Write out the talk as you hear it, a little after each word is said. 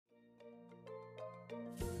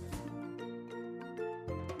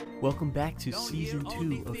Welcome back to Season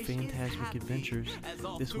 2 of Phantasmic Adventures.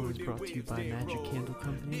 This one is brought to you by Magic Candle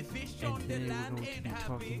Company, and today we're going to be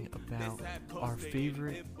talking about our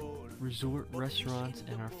favorite resort restaurants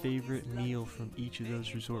and our favorite meal from each of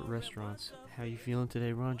those resort restaurants. How you feeling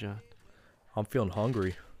today, Ron John? I'm feeling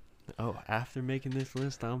hungry. Oh, after making this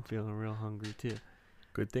list, I'm feeling real hungry too.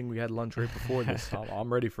 Good thing we had lunch right before this.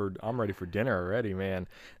 I'm ready for dinner already, man.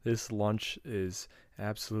 This lunch is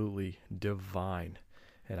absolutely divine,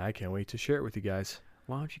 and I can't wait to share it with you guys.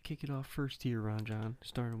 Why don't you kick it off first here, Ron John,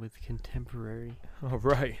 starting with contemporary. All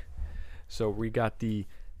right. So we got the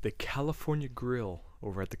California Grill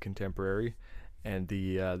over at the Contemporary, and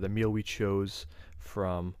the meal we chose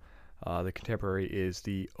from the Contemporary is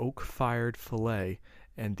the oak-fired fillet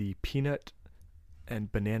and the peanut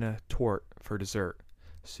and banana torte for dessert.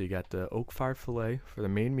 So you got the oak-fired fillet for the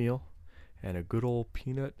main meal and a good old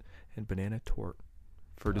peanut and banana torte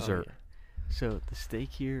for dessert. Oh, yeah. So the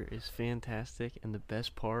steak here is fantastic, and the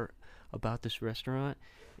best part about this restaurant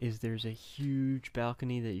is there's a huge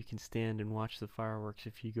balcony that you can stand and watch the fireworks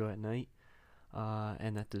if you go at night,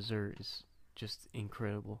 and that dessert is just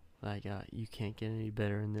incredible. Like, you can't get any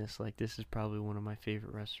better than this. Like, this is probably one of my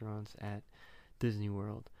favorite restaurants at Disney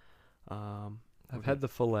World. I've had the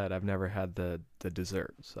fillet. I've never had the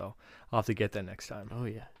dessert, so I'll have to get that next time. Oh,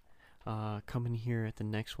 yeah. Coming here at the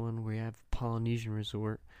next one, we have Polynesian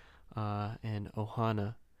Resort and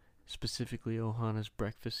Ohana, specifically Ohana's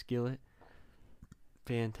breakfast skillet.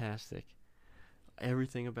 Fantastic.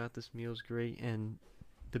 Everything about this meal is great, and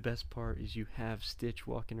the best part is you have Stitch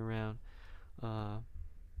walking around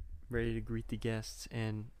ready to greet the guests,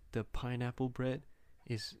 and the pineapple bread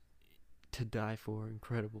is to die for.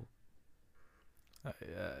 Incredible.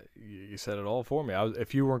 You said it all for me.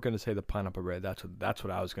 If you weren't going to say the pineapple bread, that's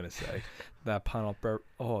what I was going to say. That pineapple bread.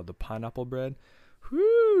 Oh, the pineapple bread.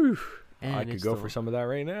 Whoo! And I could go for some of that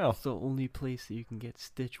right now. It's the only place that you can get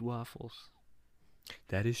Stitch waffles.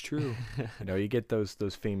 That is true. You get those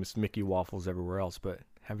famous Mickey waffles everywhere else, but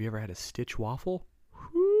have you ever had a Stitch waffle?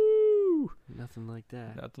 Whoo! Nothing like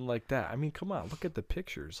that. Nothing like that. I mean, come on, look at the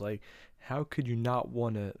pictures. Like, how could you not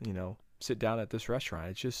want to, sit down at this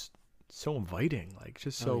restaurant? It's just so inviting. Like,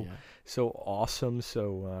 just so awesome.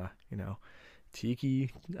 So, tiki.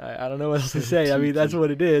 I don't know what else to say. I mean, that's what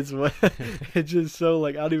it is. But it's just so,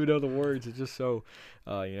 like, I don't even know the words. It's just so,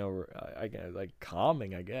 I guess, like,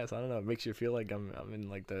 calming, I guess. I don't know. It makes you feel like I'm in,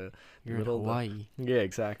 like, the You're middle in Hawaii. Yeah,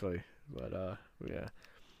 exactly. But, yeah.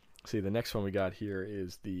 See, the next one we got here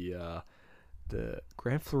is the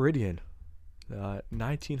Grand Floridian.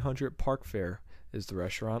 1900 Park Fair is the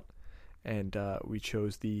restaurant. And we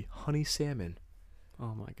chose the honey salmon.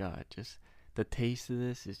 Oh, my God. Just the taste of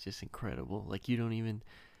this is just incredible. Like, you don't even,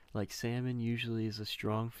 like, salmon usually is a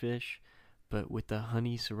strong fish, but with the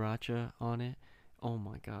honey sriracha on it, oh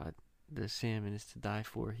my God, the salmon is to die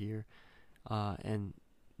for here. And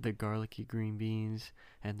the garlicky green beans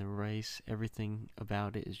and the rice, everything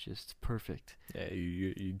about it is just perfect. Yeah,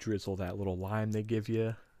 you drizzle that little lime they give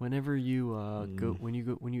you. Whenever you when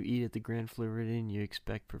you eat at the Grand Floridian, you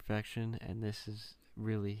expect perfection, and this is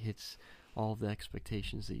really hits all the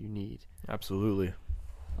expectations that you need. Absolutely.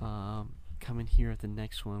 Coming here at the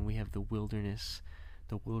next one, we have the Wilderness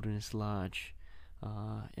Lodge,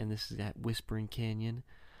 and this is at Whispering Canyon.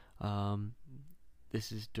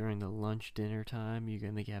 This is during the lunch dinner time. You're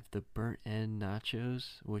gonna have the burnt end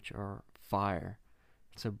nachos, which are fire.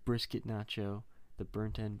 It's a brisket nacho, the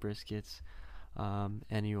burnt end briskets,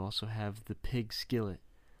 and you also have the pig skillet.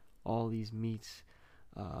 All these meats,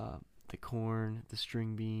 the corn, the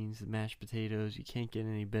string beans, the mashed potatoes. You can't get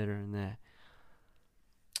any better than that.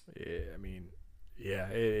 Yeah, I mean, yeah,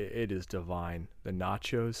 it is divine. The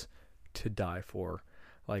nachos, to die for.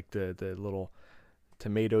 Like the little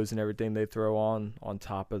tomatoes and everything they throw on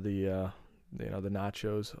top of the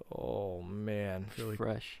nachos. Oh man, really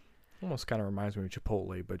fresh. Almost kind of reminds me of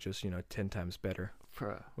Chipotle, but just 10 times better.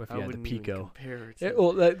 If you had the pico.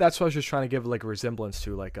 That's what I was just trying to give like a resemblance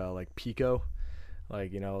to, like pico.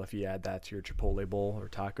 Like, if you add that to your Chipotle bowl or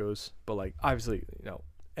tacos, but like obviously,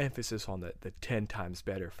 emphasis on the 10 times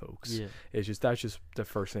better, folks. Yeah. That's just the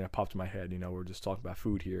first thing that popped in my head. We're just talking about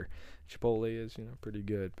food here. Chipotle is, pretty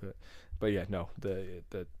good, but yeah, no, the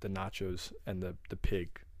nachos and the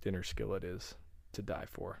pig dinner skillet is to die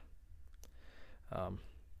for.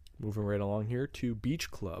 Moving right along here to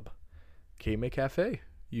Beach Club, Cape May Cafe.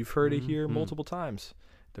 You've heard it here multiple times.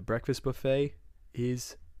 The breakfast buffet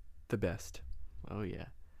is the best. Oh yeah.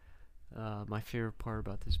 My favorite part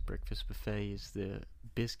about this breakfast buffet is the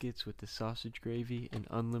biscuits with the sausage gravy, an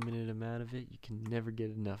unlimited amount of it. You can never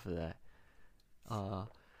get enough of that.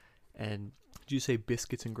 And did you say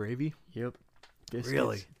biscuits and gravy? Yep.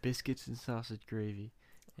 Biscuits and sausage gravy.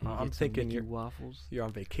 And you I'm get some thinking Mickey you're waffles. you're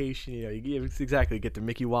on vacation. It's exactly. You get the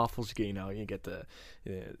Mickey waffles. You get the,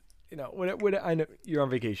 what I know you're on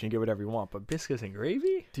vacation. You get whatever you want. But biscuits and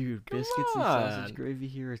gravy, Dude, Come biscuits and sausage on. gravy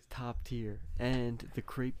here is top tier. And the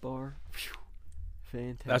crepe bar, phew,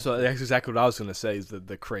 fantastic. that's exactly what I was gonna say. Is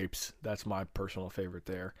the crepes? That's my personal favorite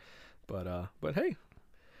there. But hey,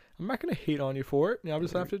 I'm not gonna hate on you for it. I'll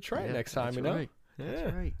just have to try it Yeah, next time. that's right.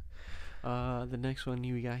 That's right. The next one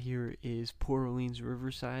we got here is Port Orleans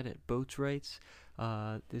Riverside at Boats Rights.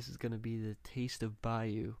 This is going to be the Taste of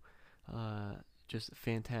Bayou. Just a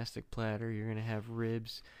fantastic platter. You're going to have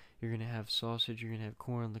ribs, you're going to have sausage, you're going to have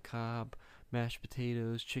corn on the cob, mashed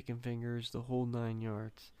potatoes, chicken fingers, the whole 9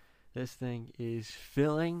 yards. This thing is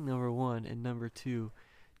filling, number one, and number two,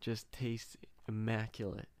 just tastes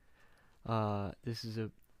immaculate. This is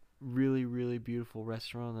a really, really beautiful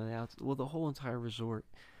restaurant on the outside. Well, the whole entire resort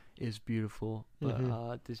is beautiful, but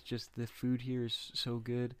the food here is so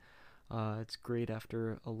good. It's great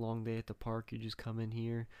after a long day at the park. You just come in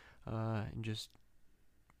here and just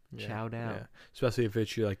chow down. Yeah. Especially if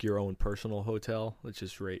it's your own personal hotel. It's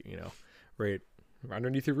just right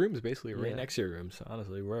underneath your rooms, basically, right Yeah. next to your rooms.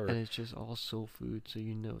 Honestly, wherever. And it's just all soul food, so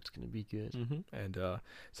you know it's gonna be good. And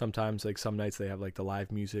sometimes, some nights they have the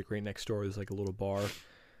live music right next door. There's a little bar,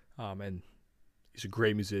 and he's a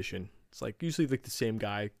great musician. It's usually the same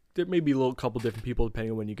guy. There may be a couple different people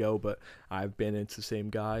depending on when you go, but I've been into the same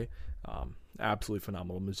guy. Absolutely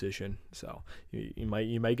phenomenal musician. So you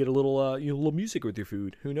might get a little music with your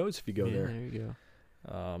food. Who knows if you go there? There you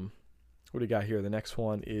go. What do you got here? The next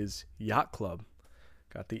one is Yacht Club.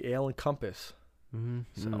 Got the Ale and Compass.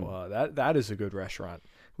 So that is a good restaurant.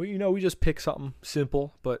 We just pick something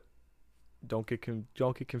simple, but don't get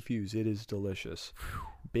confused. It is delicious.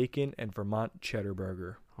 Bacon and Vermont cheddar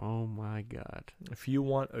burger. Oh my God. If you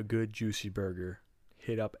want a good juicy burger,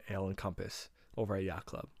 hit up Ale and Compass over at Yacht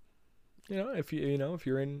Club. If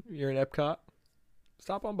you're in Epcot,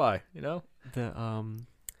 stop on by.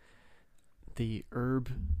 The herb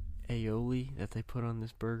aioli that they put on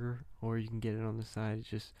this burger, or you can get it on the side. It's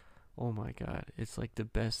just, oh my God, it's the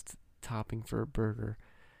best topping for a burger,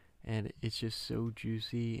 and it's just so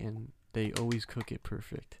juicy, and they always cook it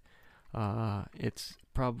perfect. It's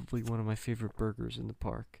probably one of my favorite burgers in the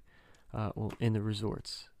park, in the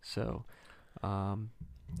resorts. So, I'm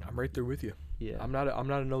right there with you. yeah. I'm not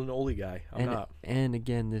an Oli guy. I'm not. And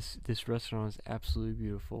again, this restaurant is absolutely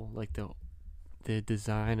beautiful. The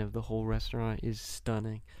design of the whole restaurant is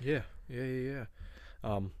stunning. Yeah.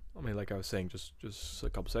 Like I was saying just a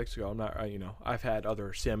couple seconds ago, I've had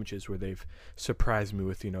other sandwiches where they've surprised me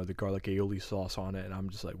with the garlic aioli sauce on it, and I'm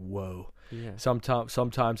just like, whoa. Yeah.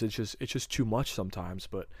 Sometimes it's just too much sometimes,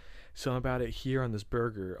 but something about it here on this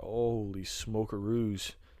burger, holy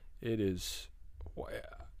smokeroos, it is.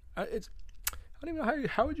 I don't even know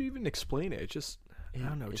how would you even explain it. It's just I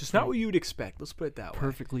don't know, just not what you would expect. Let's put it that way.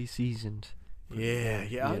 Perfectly seasoned. Yeah,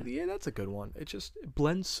 that's a good one. It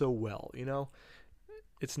blends so well,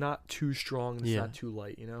 It's not too strong, it's not too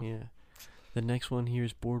light, Yeah. The next one here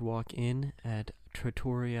is Boardwalk Inn at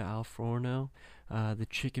Trattoria Al Forno. The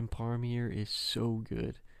chicken parm here is so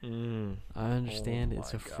good. I understand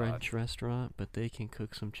it's a French restaurant, but they can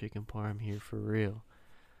cook some chicken parm here for real.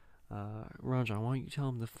 Ranjan, why don't you tell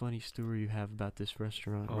him the funny story you have about this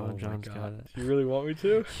restaurant? Ranjan's got it. You really want me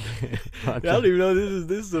to? I don't even know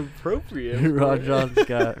this is appropriate. Ranjan's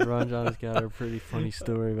got a pretty funny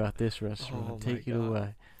story about this restaurant. Take it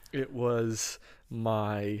away. It was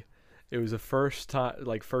the first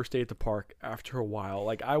time, first day at the park after a while.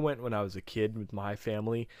 I went when I was a kid with my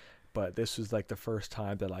family, but this was the first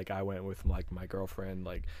time that I went with my girlfriend,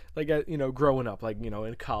 growing up,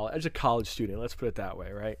 in college, as a college student, let's put it that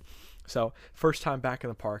way, right? So first time back in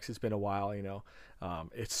the parks. It's been a while,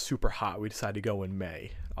 it's super hot. We decided to go in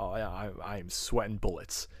May. Oh yeah, I am sweating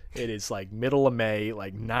bullets. It is middle of May,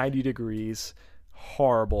 90 degrees,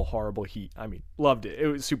 horrible heat. I mean, loved it. It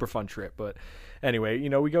was a super fun trip. But anyway,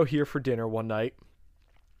 we go here for dinner one night.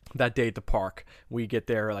 That day at the park, we get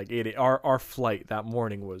there 8 our flight that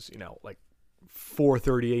morning was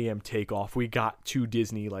 4:30 a.m. takeoff. We got to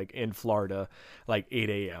Disney in Florida 8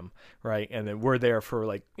 a.m. right, and then we're there for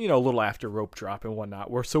a little after rope drop and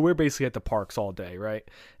whatnot. We're basically at the parks all day, right,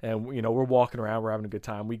 and we're walking around, we're having a good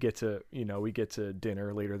time. We get to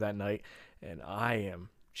dinner later that night, and I am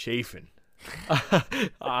chafing.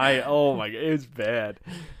 Oh my god, it's bad.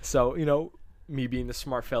 So me being the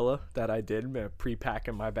smart fella that I did,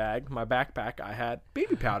 pre-packing my backpack, I had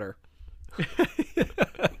baby powder.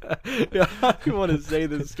 I want to say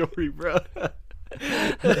this story, bro.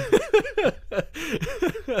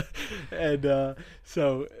 And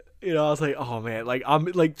so I was like, oh man, like I'm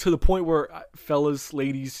like to the point where fellas,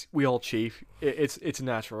 ladies, we all chafe. It's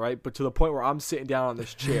natural, right? But to the point where I'm sitting down on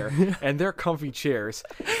this chair, and they're comfy chairs,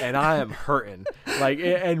 and I am hurting. Like,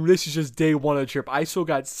 and this is just day one of the trip. I still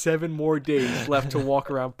got 7 more days left to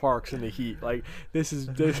walk around parks in the heat. Like, this is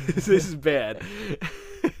bad.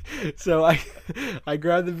 So I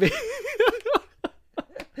grabbed the baby.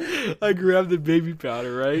 I grab the baby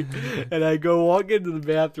powder, right? And I go walk into the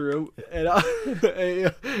bathroom, and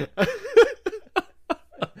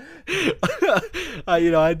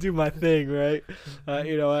I do my thing, right?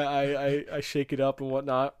 I shake it up and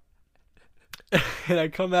whatnot. And I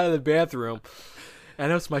come out of the bathroom, and I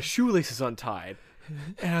notice my shoelace is untied.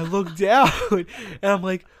 And I look down, and I'm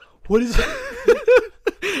like, what is...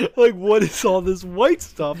 like, what is all this white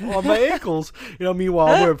stuff on my ankles? Meanwhile,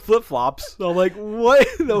 I'm wearing flip-flops. So I'm like, what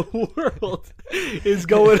in the world is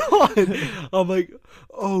going on? I'm like,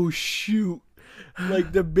 oh, shoot.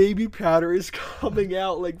 Like, the baby powder is coming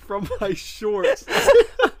out, like, from my shorts.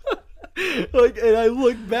 Like, and I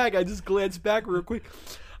look back. I just glance back real quick.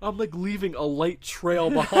 I'm, like, leaving a light trail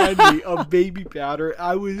behind me of baby powder.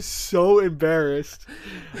 I was so embarrassed.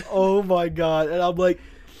 Oh, my God. And I'm like,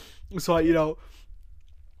 so,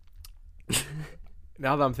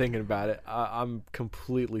 now that I'm thinking about it, I'm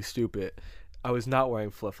completely stupid. I was not wearing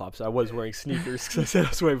flip-flops. I was wearing sneakers because I said I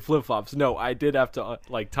was wearing flip-flops. No, I did have to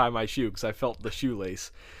tie my shoe because I felt the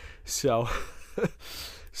shoelace. So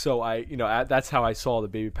I, that's how I saw the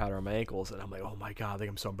baby powder on my ankles, and I'm like, oh my God, I think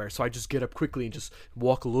I'm so embarrassed. So I just get up quickly and just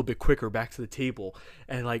walk a little bit quicker back to the table,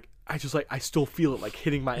 and I still feel it like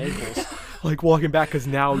hitting my ankles, like walking back because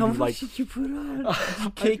now How much did you put on? Did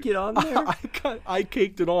you cake it on there? I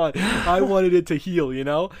caked it on. I wanted it to heal,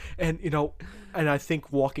 and I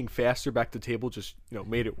think walking faster back to the table just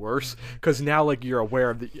made it worse because now like you're aware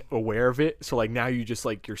of it, so like now you just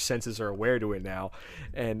like your senses are aware to it now,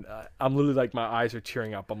 and I'm literally like my eyes are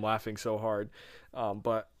tearing up. I'm laughing so hard,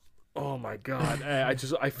 but. Oh my God!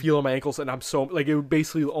 I feel on my ankles, and I'm so like it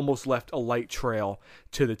basically almost left a light trail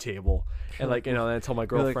to the table, and then I tell my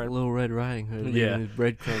girlfriend, like Little Red Riding Hood, yeah,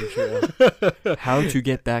 breadcrumb trail. How to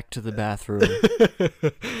get back to the bathroom?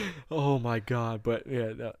 Oh my God! But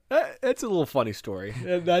yeah, no, that's a little funny story.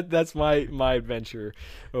 That's my adventure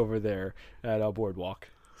over there at Boardwalk.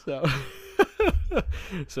 So,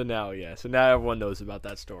 so now everyone knows about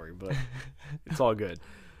that story, but it's all good.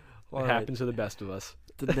 It happens to the best of us.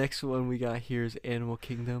 The next one we got here is Animal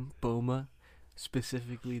Kingdom, Boma,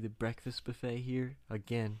 specifically the breakfast buffet here.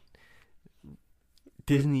 Again,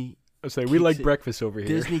 Disney. I say we like breakfast over here.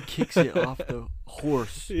 Disney kicks it off the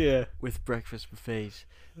horse yeah. with breakfast buffets.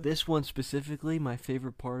 This one specifically, my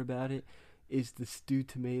favorite part about it is the stewed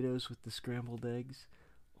tomatoes with the scrambled eggs.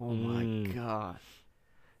 Oh my God.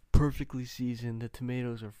 Perfectly seasoned. The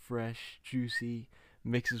tomatoes are fresh, juicy,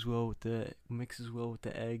 mixes well with the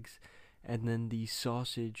eggs. And then the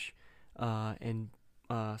sausage and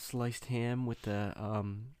sliced ham with the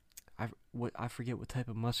I forget what type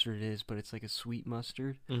of mustard it is, but it's like a sweet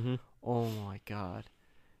mustard. Mm-hmm. Oh my God,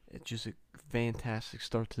 it's just a fantastic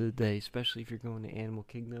start to the day, especially if you're going to Animal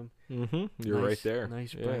Kingdom. Mm-hmm. You're right there.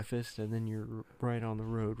 Nice breakfast, and then you're right on the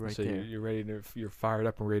road there. So you're ready you're fired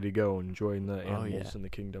up and ready to go, enjoying the animals in the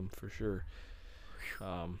kingdom for sure.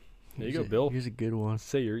 There you go, Bill. Here's a good one.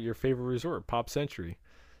 Say your favorite resort, Pop Century.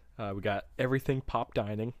 We got everything Pop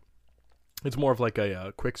Dining. It's more of like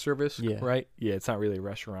a quick service, right? Yeah, it's not really a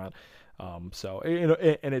restaurant. So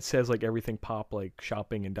and it says like everything Pop, like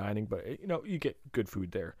shopping and dining, but you get good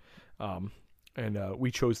food there. And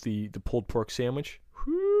we chose the pulled pork sandwich.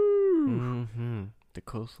 Woo! Mm-hmm. The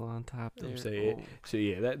coleslaw on top there. So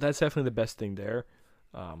yeah, that's definitely the best thing there.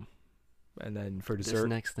 And then for dessert, this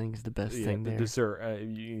next thing's the best thing there. The dessert,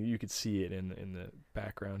 you could see it in the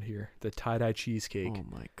background here. The tie-dye cheesecake. Oh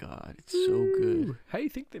my God, it's so good. How do you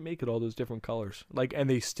think they make it all those different colors? Like, and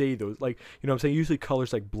they stay those, like, what I'm saying? Usually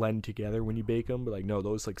colors like blend together when you bake them, but like no,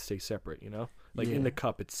 those like stay separate. Like in the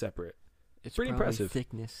cup, it's separate. It's pretty impressive.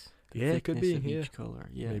 Thickness. It could be. Of each color.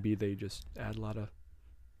 Yeah. Maybe they just add a lot of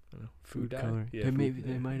food color. Yeah,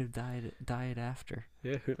 they might have dyed after.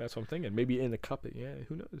 Yeah, that's what I'm thinking. Maybe in the cup.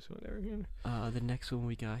 Who knows? Whatever. The next one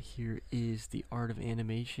we got here is the Art of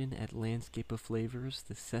Animation at Landscape of Flavors,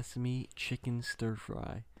 the Sesame Chicken Stir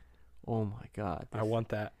Fry. Oh my God! I want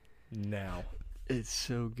that now. It's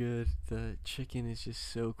so good. The chicken is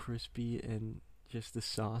just so crispy, and just the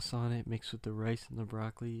sauce on it mixed with the rice and the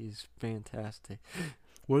broccoli is fantastic.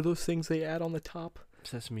 What are those things they add on the top?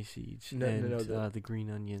 Sesame seeds no, the green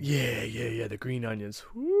onions. Yeah, the green onions.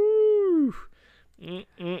 Woo!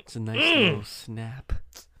 It's a nice little snap.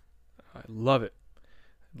 I love it.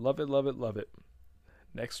 Love it.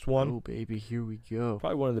 Next one, Oh, baby, here we go.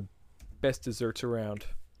 probably one of the best desserts around.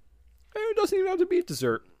 And it doesn't even have to be a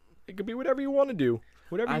dessert. It could be whatever you want to do.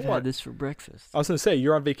 Whatever I've you want. had this for breakfast. I was going to say,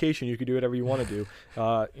 you're on vacation. You could do whatever you want to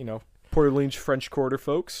do. Port Orleans French Quarter,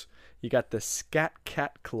 folks. You got the Scat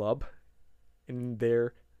Cat Club in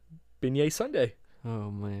their beignet sundae.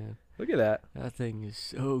 Oh, man. Look at that. That thing is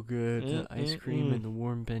so good. The ice cream and the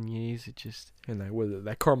warm beignets, it just... And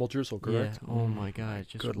that caramel drizzle, correct? Yeah. Oh, my God. It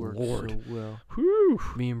just Good works Lord. so well. Whew.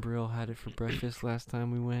 Me and Brill had it for breakfast last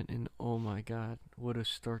time we went, and oh, my God. What a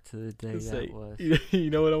start to the day that was. You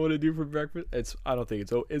know what I want to do for breakfast? I don't think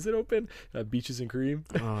it's open. Is it open? Beaches and cream.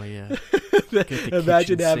 Oh, yeah. Get the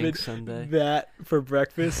Imagine kitchen having sink Sunday. that for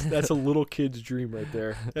breakfast. That's a little kid's dream right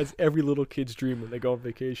there. That's every little kid's dream when they go on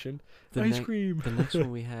vacation. Ice cream. The next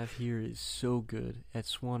one we have here is so good. At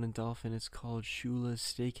Swan and Dolphin, it's called Shula's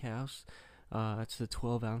Steakhouse. It's the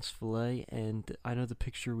 12-ounce filet, and I know the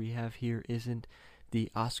picture we have here isn't the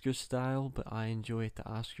Oscar style, but I enjoy it the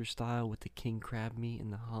Oscar style with the king crab meat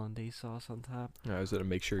and the hollandaise sauce on top. I was going to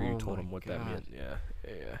make sure you Oh told my them what that God. meant. Yeah.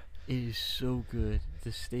 It is so good.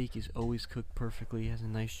 The steak is always cooked perfectly, has a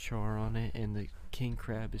nice char on it, and the king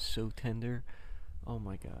crab is so tender. Oh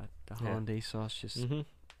my God. The Yeah. hollandaise sauce just Mm-hmm.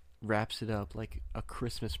 wraps it up like a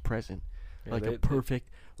Christmas present. Yeah, Like a perfect,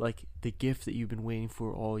 like the gift that you've been waiting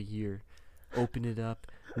for all year. Open it up,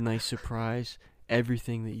 nice surprise,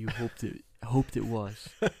 everything that you hoped it was,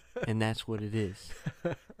 and that's what it is.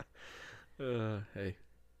 Hey,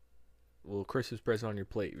 little Christmas present on your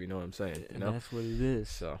plate. You know what I'm saying? And that's what it is.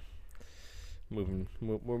 So,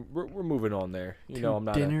 we're moving on there. You To know, I'm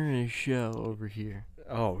not dinner and a show over here.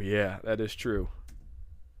 Oh yeah, that is true.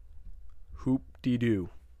 Hoop de doo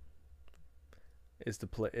is the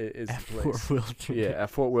place. At Fort Wilderness. Yeah, at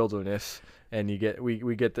Fort Wilderness, and we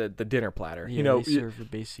get the dinner platter. Yeah, you know, they serve the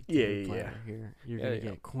basic dinner yeah. platter here. You're Yeah, gonna yeah.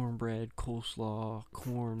 get cornbread, coleslaw,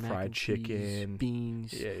 corn, mac Fried and cheese, chicken.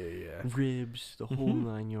 beans, yeah. ribs, the whole Mhm.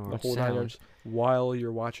 9 yards. The whole salad. 9 yards while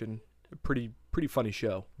you're watching a pretty funny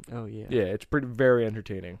show. Oh yeah. Yeah, it's very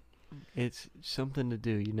entertaining. It's something to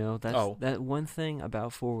do, you know. That's Oh. that one thing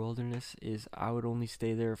about Fort Wilderness is I would only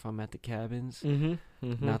stay there if I'm at the cabins.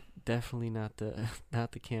 Mm-hmm. Definitely not the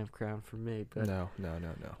not the campground for me. But No.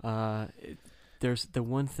 there's the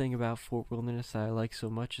one thing about Fort Wilderness that I like so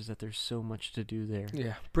much is that there's so much to do there.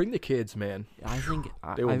 Yeah, bring the kids, man. I think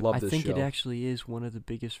They will love I this think it show. actually is one of the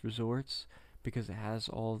biggest resorts because it has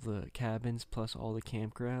all the cabins plus all the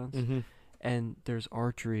campgrounds. Mm-hmm. And there's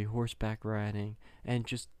archery, horseback riding, and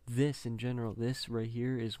just this in general. This right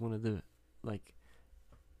here is one of the, like,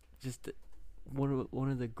 just one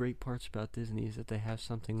of the great parts about Disney is that they have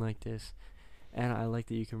something like this, and I like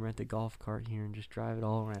that you can rent a golf cart here and just drive it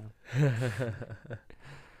all around.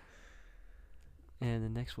 And the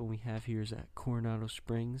next one we have here is at Coronado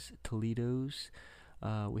Springs, Toledo's.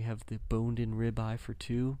 We have the boned-in ribeye for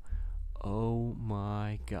 $2. Oh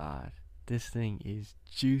my God, this thing is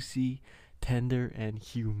juicy, tender, and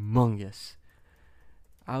humongous.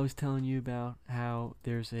 I was telling you about how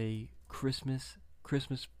there's a Christmas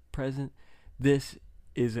present. This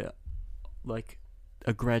is a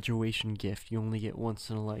graduation gift you only get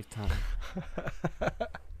once in a lifetime.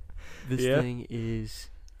 This Yeah. thing is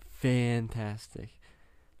fantastic.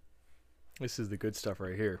 This is the good stuff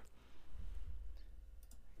right here.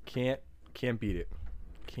 Can't beat it.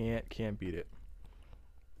 Can't beat it.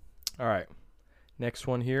 All right. Next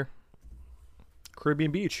one here.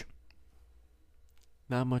 Caribbean Beach.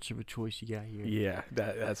 Not much of a choice you got here. Yeah,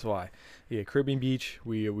 that's why. Yeah, Caribbean Beach.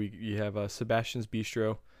 You have Sebastian's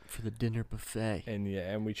Bistro, For the dinner buffet.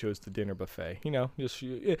 and we chose the dinner buffet. You know, it's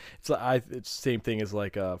the same thing as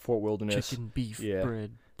like Fort Wilderness. Chicken, beef, Yeah.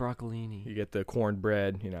 bread, broccolini, You get the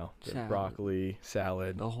cornbread. You know, the Salad. broccoli,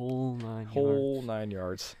 salad, the whole 9 whole yards. 9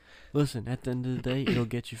 yards. Listen, at the end of the day, it'll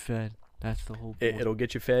get you fed. That's the whole point. It'll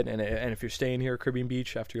get you fed, and if you're staying here at Caribbean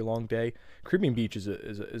Beach after your long day, Caribbean Beach is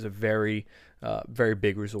a very very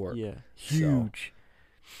big resort. Yeah, huge.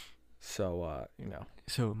 So you know,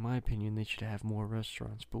 So in my opinion, they should have more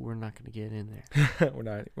restaurants, but we're not going to get in there.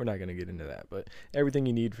 we're not gonna get into that, but everything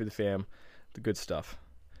you need for the fam, the good stuff.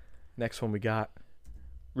 Next one we got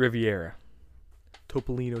Riviera,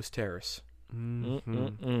 Topolino's Terrace.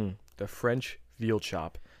 Mm-hmm. The French veal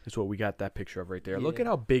chop is what we got that picture of right there. Look Yeah. at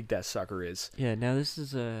how big that sucker is. Yeah, now this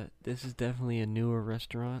is definitely a newer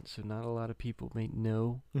restaurant, so not a lot of people may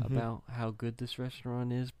know Mhm. about how good this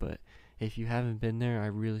restaurant is, but if you haven't been there, I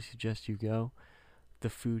really suggest you go. The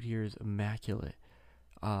food here is immaculate.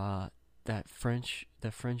 That French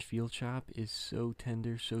veal chop is so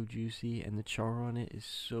tender, so juicy, and the char on it is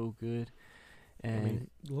so good. And I mean,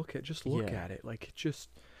 look yeah. at it. Like, it just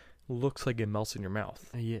looks like it melts in your mouth.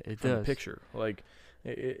 yeah, it From the does. picture. Like,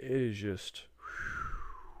 It is just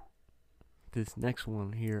This next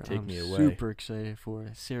one here, Take I'm me away. super excited for.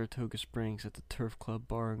 Saratoga Springs at the Turf Club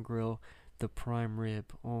Bar and Grill, the prime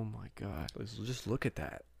rib. Oh my god! just look at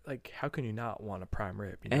that. Like, how can you not want a prime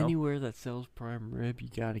rib? You know, Anywhere that sells prime rib, you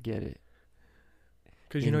gotta get it.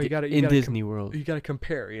 because In you Di- gotta in Disney World. you gotta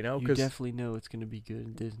compare. You know, You because definitely know it's gonna be good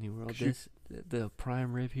in Disney World. 'Cause you- The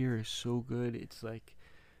prime rib here is so good. It's like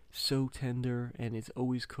so tender, and it's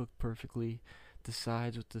always cooked perfectly. The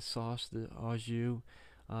sides with the sauce, the au jus,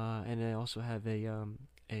 and I also have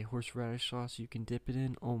a horseradish sauce you can dip it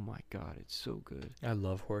in. Oh my god, it's so good. I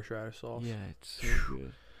love horseradish sauce. Yeah, it's so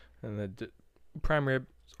good. And prime rib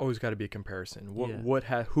always got to be a comparison. Yeah.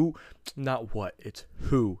 It's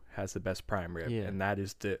who has the best prime rib, Yeah. and that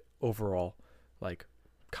is the overall like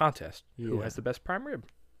contest. Who Yeah. has the best prime rib?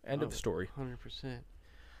 End Oh, of story. 100%.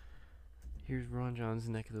 Here's Ron John's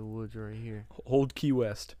neck of the woods right here. Old Key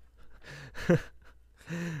West.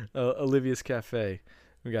 Olivia's Cafe.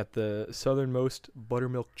 We got the southernmost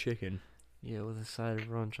buttermilk chicken. Yeah, with a side of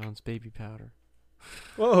Ron John's baby powder.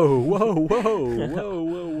 Whoa, whoa, whoa, whoa,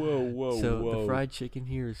 whoa, whoa, whoa, So whoa. the fried chicken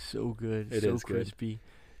here is so good, It so is good. crispy.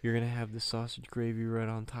 You're gonna have the sausage gravy right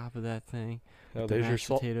on top of that thing. Oh, The there's your mashed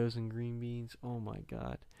potatoes and green beans. Oh my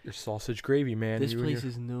god. your sausage gravy, man. This You and place your-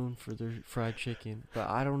 is known for their fried chicken, but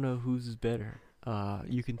I don't know whose is better.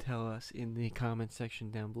 You can tell us in the comment section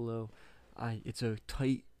down below. It's a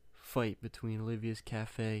tight fight between Olivia's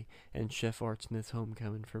Cafe and Chef Art Smith's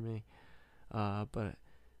Homecoming for me. But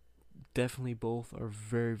definitely both are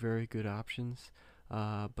very, very good options.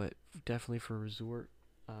 But definitely for resort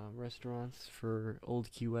restaurants, for Old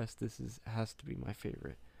Key West, has to be my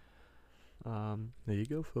favorite. There you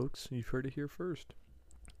go, folks. You've heard it here first.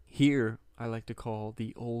 Here, I like to call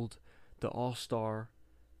the All-Star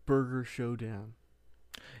Burger Showdown.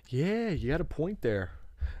 Yeah, you got a point there.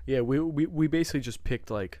 Yeah, we basically just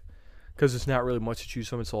picked like, because it's not really much to choose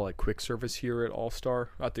from. It's all like quick service here at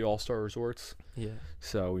the All Star Resorts. Yeah.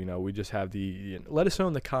 So we just have let us know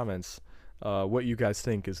in the comments what you guys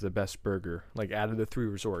think is the best burger, like out of the 3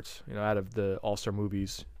 resorts. Out of the All Star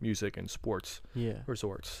Movies, Music, and Sports Yeah.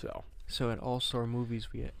 resorts. So at All Star Movies,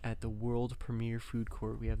 at the world premiere food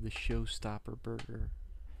court, we have the Showstopper Burger,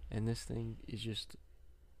 and this thing is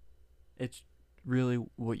it's really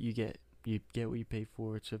what you get. You get what you pay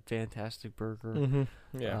for. It's a fantastic burger. Mm-hmm.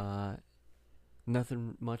 Yeah.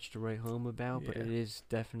 Nothing much to write home about, but Yeah. it is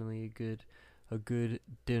definitely a good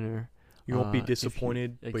dinner. You won't be if you-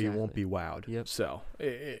 disappointed, but you won't exactly. be wowed. Yep. So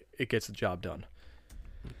it gets the job done.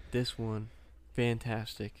 This one,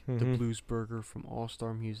 fantastic. The Mhm. Blues Burger from All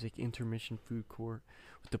Star Music Intermission Food Court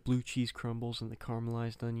with the blue cheese crumbles and the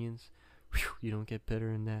caramelized onions. Whew, you don't get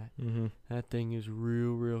better than that. Mm-hmm. That thing is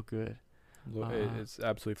real good. It's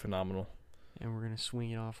absolutely phenomenal. And we're going to swing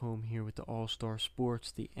it off home here with the All Star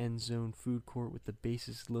Sports, the End Zone Food Court with the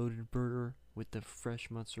basis loaded burger with the fresh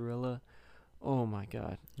mozzarella. Oh my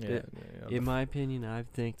god. In my opinion, I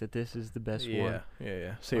think that this is the best one.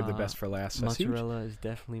 Yeah. Save the best for last. Mozzarella is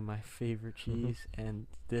definitely my favorite Mhm. cheese, and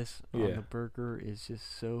this on Yeah. the burger is just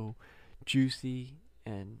so juicy,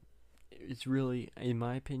 and it's really, in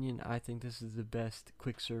my opinion, I think this is the best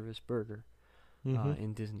quick service burger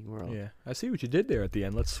in Disney World. Yeah, I see what you did there at the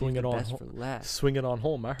end. Let's swing Save it the on. best for last. Swing it on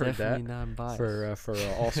home. I heard Definitely that non-biased. for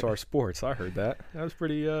All Star Sports. I heard that. That was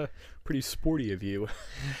pretty sporty of you.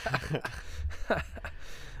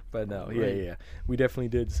 But no, Right. yeah. We definitely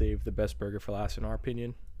did save the best burger for last, in our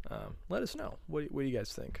opinion. Let us know. What do you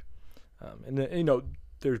guys think? And then,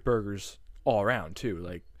 there's burgers all around too.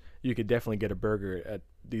 Like you could definitely get a burger at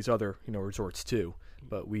these other resorts too.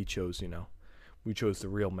 But we chose the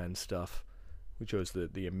real men's stuff. We chose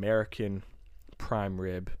the American prime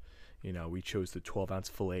rib. We chose the 12-ounce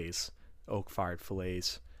fillets, oak-fired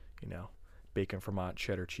fillets. Bacon Vermont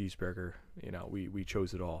cheddar cheeseburger. We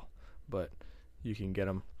chose it all. But you can get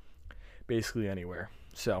them basically anywhere.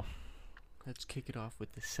 So Let's kick it off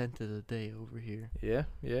with the scent of the day over here. yeah.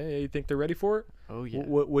 You think they're ready for it? Oh yeah.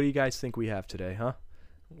 What do you guys think we have today, huh?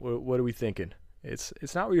 What are we thinking? It's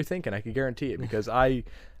not what you're thinking. I can guarantee it because I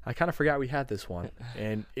kind of forgot we had this one,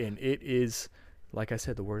 and it is, like I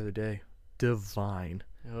said, the word of the day, divine.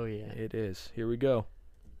 Oh yeah. It is. Here we go.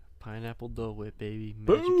 Pineapple Dole Whip, baby.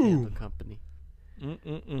 Magic Boom. Candle Company.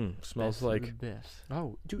 Smells Best of like. the best.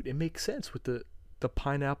 Oh, dude, it makes sense with the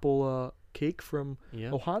pineapple cake from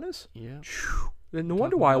Yeah. Ohana's. Yeah. No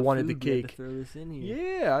wonder why I wanted the cake. Throw this in here.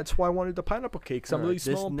 Yeah, that's why I wanted the pineapple cake. 'Cause I'm really Alright,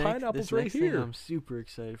 smelling pineapples this right next here. Thing I'm super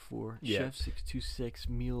excited for. Yeah. Chef 626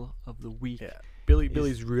 Meal of the Week. Yeah,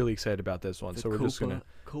 Billy's really excited about this one, The so we're just gonna.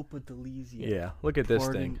 Copa Delizia. Yeah, look at this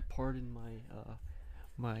thing. Pardon my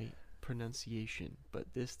my pronunciation,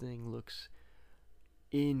 but this thing looks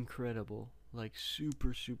incredible, like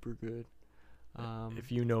super super good.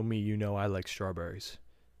 If you know me, you know I like strawberries.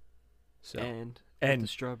 So and and the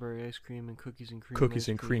strawberry ice cream and cookies and cream. cookies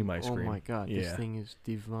and cream ice Oh cream. my god, this Yeah. thing is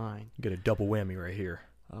divine. You get a double whammy right here.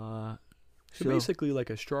 So basically like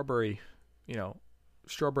a strawberry,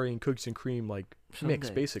 strawberry and cookies and cream like mix,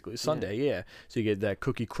 sundae. basically. Sundae, yeah. So you get that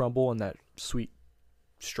cookie crumble and that sweet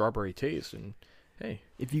strawberry taste. And hey.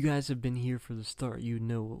 If you guys have been here for the start, you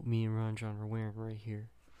know what me and Ranjan are wearing right here.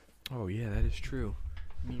 Oh, yeah, that is true.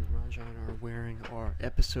 Me and Ranjan are wearing our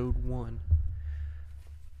episode 1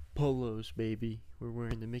 polos, baby. We're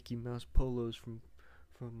wearing the Mickey Mouse polos from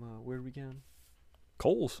where are we going?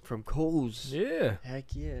 Kohl's. From Kohl's. Yeah.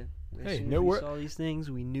 Heck yeah. As Hey, soon no as we wor- saw these things,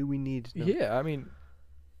 we knew we needed them. Yeah, I mean,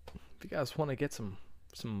 if you guys want to get some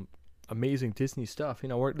amazing Disney stuff,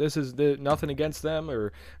 this is nothing against them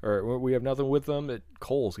or we have nothing with them at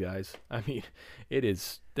Kohl's, guys. I mean, it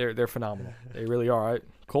is they're phenomenal. They really are.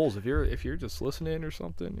 Kohl's, if you're just listening or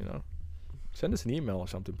something, send us an email or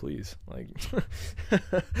something, please.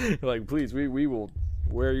 Like, please, we will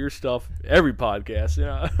wear your stuff every podcast.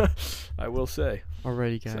 I will say.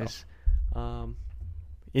 Alrighty, guys.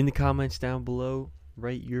 In the comments down below,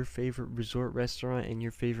 write your favorite resort restaurant and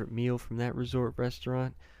your favorite meal from that resort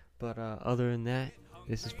restaurant. But other than that,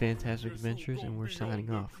 this is Fantastic Adventures, and we're signing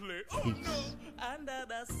off. Peace.